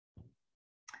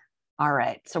All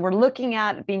right, so we're looking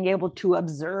at being able to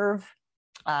observe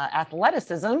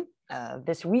athleticism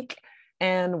this week,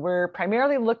 and we're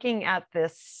primarily looking at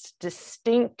this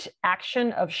distinct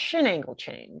action of shin angle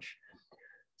change.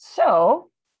 So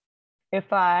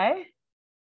if I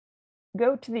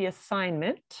go to the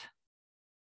assignment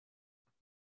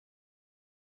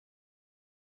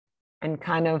and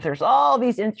kind of, there's all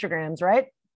these Instagrams, right?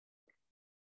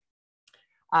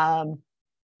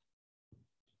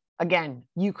 Again,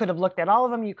 you could have looked at all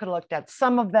of them. You could have looked at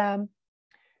some of them.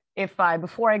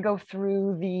 Before I go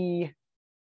through the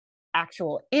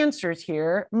actual answers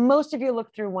here, most of you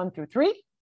look through 1 through 3.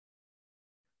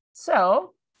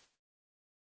 So,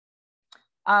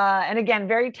 and again,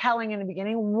 very telling in the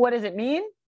beginning. What does it mean?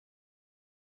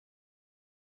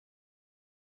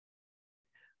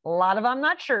 A lot of I'm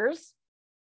not sure's.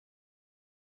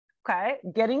 Okay,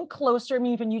 getting closer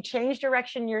means when you change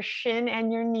direction, your shin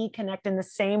and your knee connect in the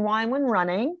same line when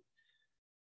running.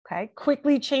 Okay,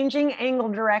 quickly changing angle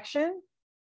direction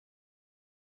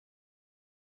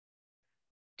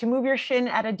to move your shin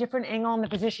at a different angle in the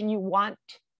position you want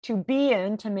to be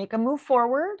in to make a move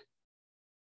forward.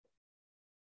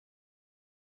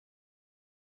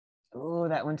 Oh,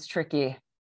 that one's tricky.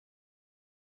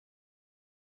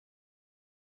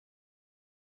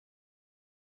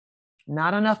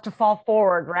 Not enough to fall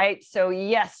forward, right? So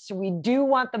yes, we do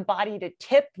want the body to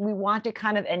tip. We want to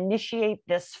kind of initiate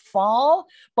this fall,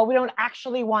 but we don't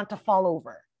actually want to fall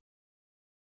over.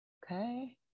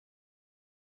 Okay.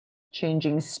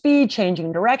 Changing speed,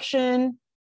 changing direction.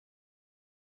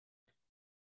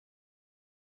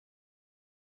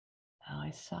 Oh,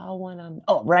 I saw one on,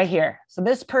 oh, right here. So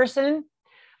this person,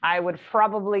 I would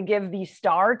probably give the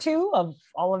star to of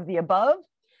all of the above.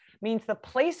 Means the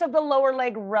place of the lower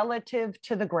leg relative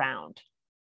to the ground.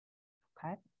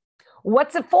 Okay.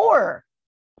 What's it for?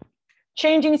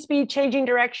 Changing speed, changing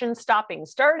direction, stopping,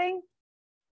 starting.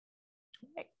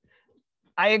 Okay.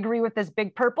 I agree with this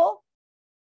big purple.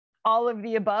 All of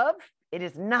the above. It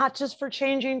is not just for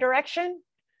changing direction.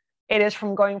 It is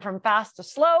from going from fast to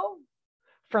slow,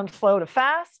 from slow to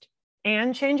fast,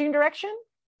 and changing direction.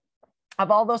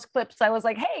 Of all those clips, I was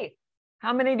like, hey,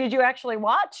 how many did you actually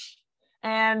watch?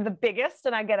 And the biggest,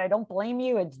 and I don't blame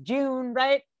you, it's June,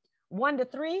 right? 1 to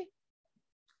 3.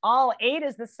 All 8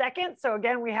 is the second. So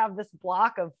again, we have this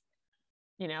block of,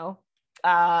 give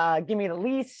me the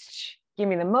least, give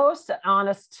me the most.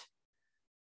 Honest,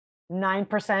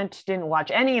 9% didn't watch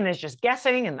any and is just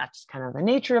guessing, and that's kind of the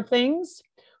nature of things.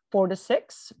 4 to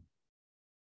 6.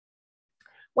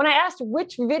 When I asked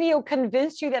which video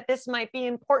convinced you that this might be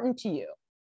important to you,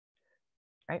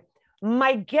 right?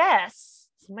 My guess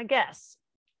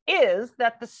is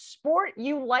that the sport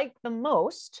you like the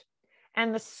most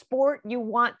and the sport you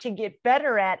want to get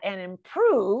better at and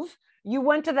improve, you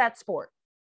went to that sport.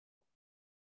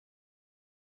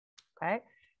 Okay.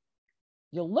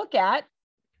 You'll look at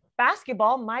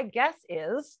basketball. My guess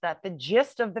is that the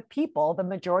gist of the people, the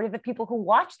majority of the people who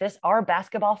watch this are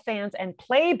basketball fans and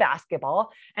play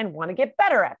basketball and want to get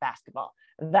better at basketball.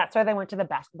 That's why they went to the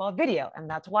basketball video. And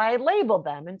that's why I labeled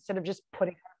them instead of just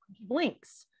putting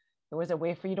links. It was a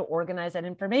way for you to organize that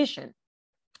information.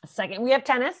 Second, we have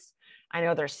tennis. I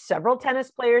know there's several tennis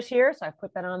players here, so I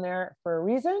put that on there for a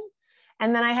reason.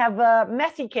 And then I have a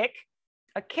messy kick,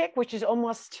 a kick which is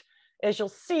almost, as you'll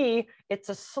see, it's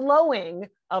a slowing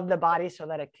of the body so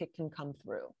that a kick can come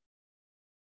through.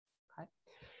 Okay.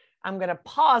 I'm going to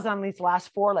pause on these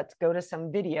last 4. Let's go to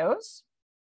some videos.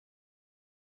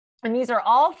 And these are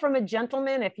all from a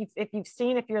gentleman. If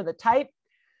you're the type,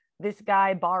 this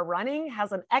guy, Barr Running,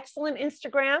 has an excellent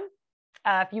Instagram.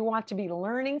 If you want to be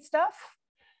learning stuff,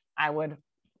 I would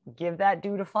give that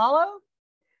dude a follow.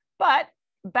 But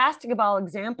basketball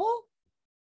example,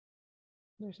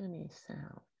 there's any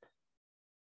sound.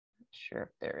 Not sure if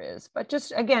there is, but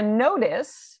just again,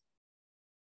 notice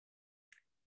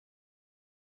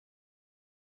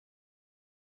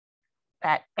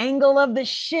that angle of the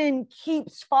shin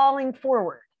keeps falling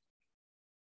forward.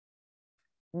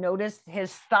 Notice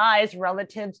his thighs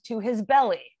relative to his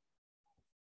belly.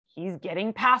 He's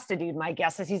getting past a dude. My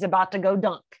guess is he's about to go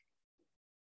dunk.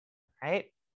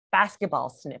 Right? Basketball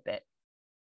snippet.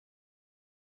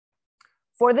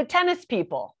 For the tennis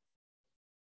people,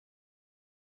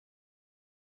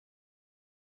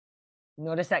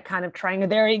 notice that kind of triangle.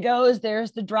 There he goes.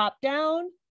 There's the drop down.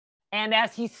 And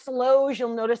as he slows,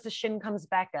 you'll notice the shin comes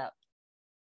back up.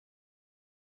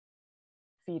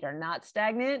 Feet are not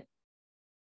stagnant.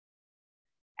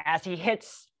 As he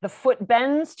hits, the foot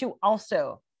bends to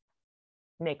also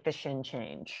make the shin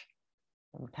change.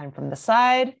 One time from the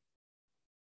side.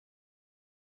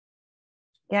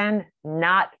 Again,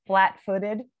 not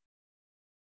flat-footed.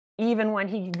 Even when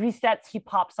he resets, he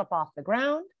pops up off the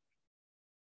ground.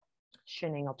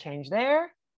 Shin angle change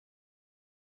there.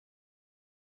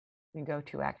 We go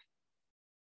to action.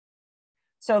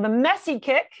 So the messy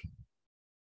kick.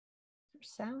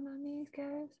 Is there sound on these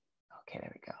guys? Okay,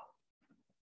 there we go.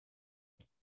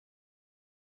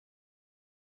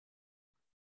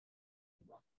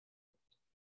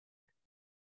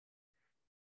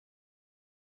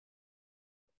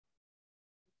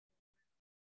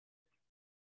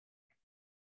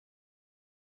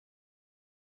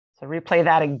 So replay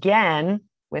that again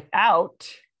without,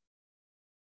 if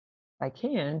I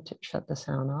can, to shut the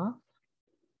sound off.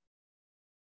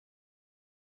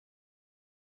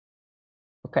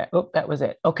 Okay, oh, that was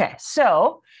it. Okay,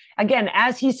 so again,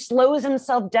 as he slows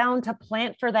himself down to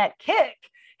plant for that kick,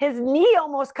 his knee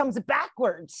almost comes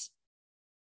backwards.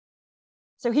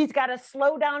 So he's got to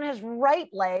slow down his right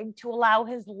leg to allow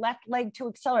his left leg to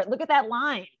accelerate. Look at that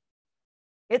line.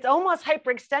 It's almost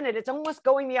hyperextended. It's almost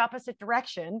going the opposite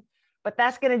direction, but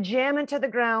that's going to jam into the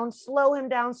ground, slow him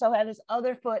down so that his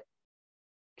other foot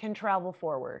can travel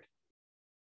forward.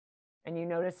 And you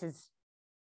notice his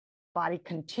body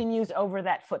continues over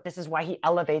that foot. This is why he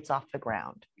elevates off the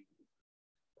ground.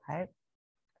 Okay.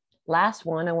 Last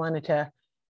one I wanted to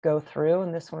go through,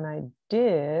 and this one I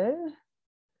did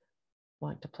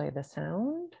want to play the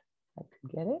sound. I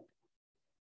could get it.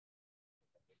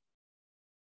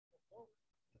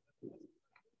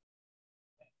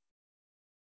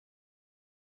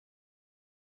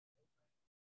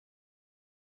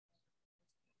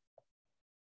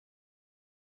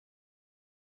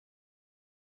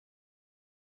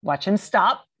 Watch him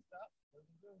stop.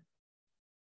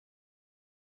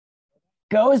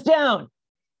 Goes down.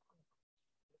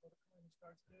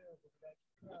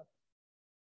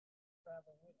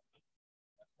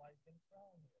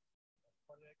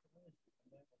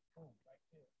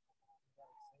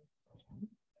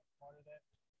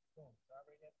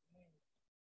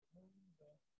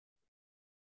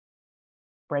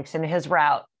 Breaks into his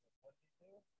route.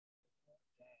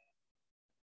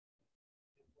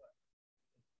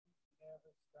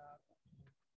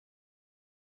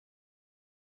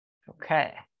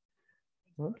 Okay.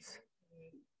 Oops.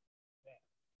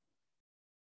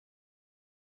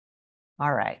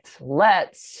 All right,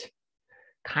 let's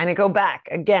kind of go back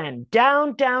again.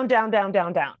 Down, down, down, down,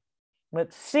 down, down.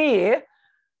 Let's see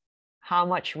how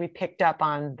much we picked up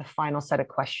on the final set of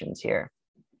questions here.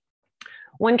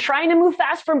 When trying to move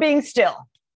fast from being still,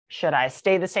 should I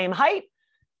stay the same height,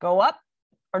 go up,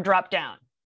 or drop down?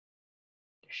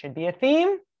 There should be a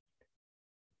theme.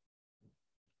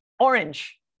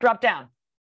 Orange, drop down.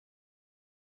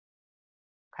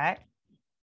 Okay.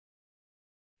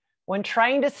 When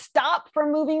trying to stop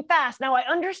from moving fast. Now, I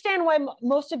understand why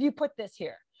most of you put this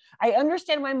here. I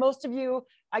understand why most of you,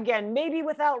 again, maybe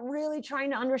without really trying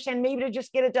to understand, maybe to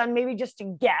just get it done, maybe just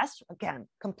to guess, again,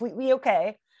 completely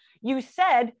okay. You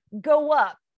said go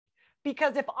up,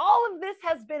 because if all of this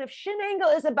has been, if shin angle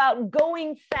is about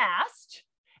going fast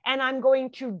and I'm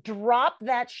going to drop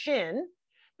that shin,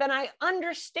 then I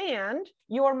understand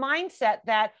your mindset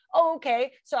that, oh,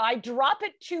 okay, so I drop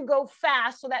it to go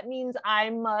fast, so that means I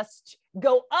must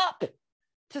go up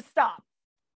to stop.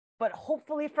 But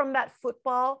hopefully from that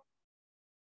football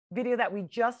video that we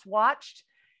just watched,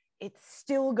 it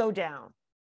still go down.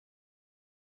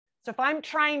 So if I'm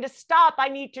trying to stop, I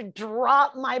need to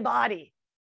drop my body.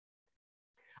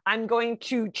 I'm going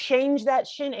to change that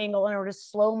shin angle in order to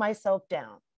slow myself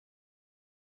down.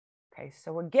 Okay,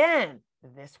 so again,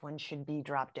 this one should be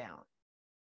dropped down.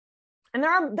 And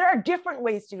there are different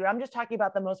ways to do it. I'm just talking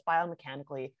about the most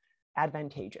biomechanically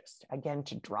advantageous, again,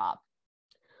 to drop.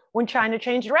 When trying to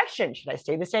change direction, should I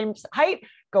stay the same height,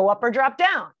 go up or drop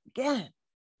down? Again,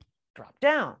 drop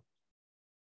down.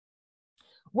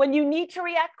 When you need to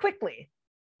react quickly,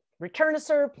 return a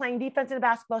serve, playing defense in a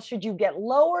basketball, should you get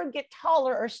lower, get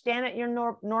taller, or stand at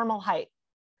your normal height?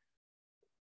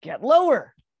 Get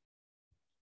lower.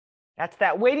 That's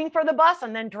that waiting for the bus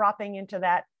and then dropping into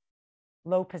that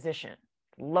low position.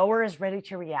 Lower is ready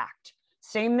to react.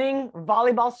 Same thing,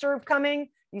 volleyball serve coming.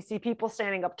 You see people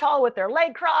standing up tall with their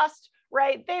leg crossed,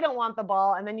 right? They don't want the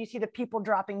ball. And then you see the people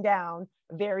dropping down,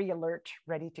 very alert,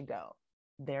 ready to go.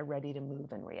 They're ready to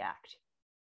move and react.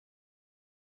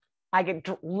 I get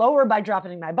lower by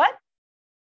dropping my butt.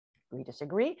 We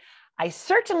disagree. I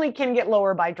certainly can get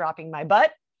lower by dropping my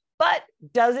butt, but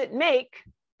does it make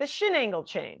the shin angle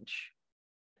change?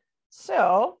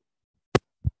 So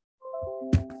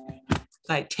if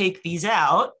I take these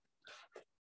out,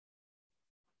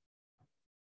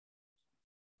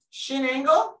 shin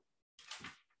angle,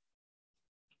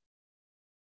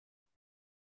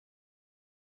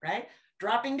 right?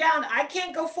 dropping down. I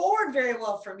can't go forward very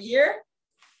well from here.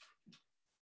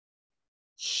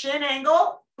 Shin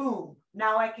angle, boom.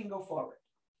 Now I can go forward.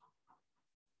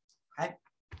 Okay.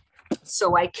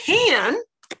 So I can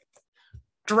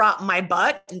drop my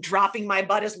butt, and dropping my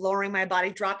butt is lowering my body.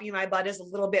 Dropping my butt is a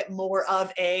little bit more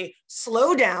of a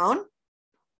slow down.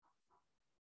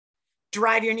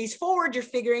 Drive your knees forward. You're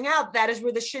figuring out that is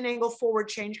where the shin angle forward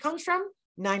change comes from,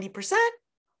 90%.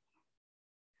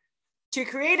 To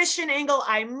create a shin angle,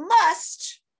 I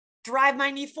must drive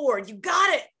my knee forward. You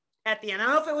got it at the end. I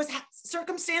don't know if it was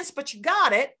circumstance, but you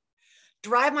got it.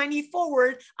 Drive my knee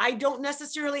forward. I don't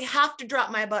necessarily have to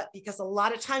drop my butt, because a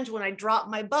lot of times when I drop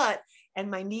my butt and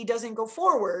my knee doesn't go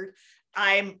forward,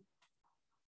 I'm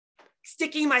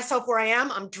sticking myself where I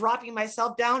am. I'm dropping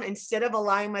myself down instead of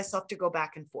allowing myself to go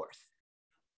back and forth.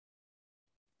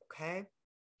 Okay.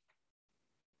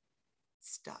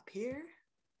 Stop here.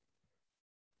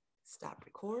 Stop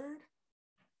record.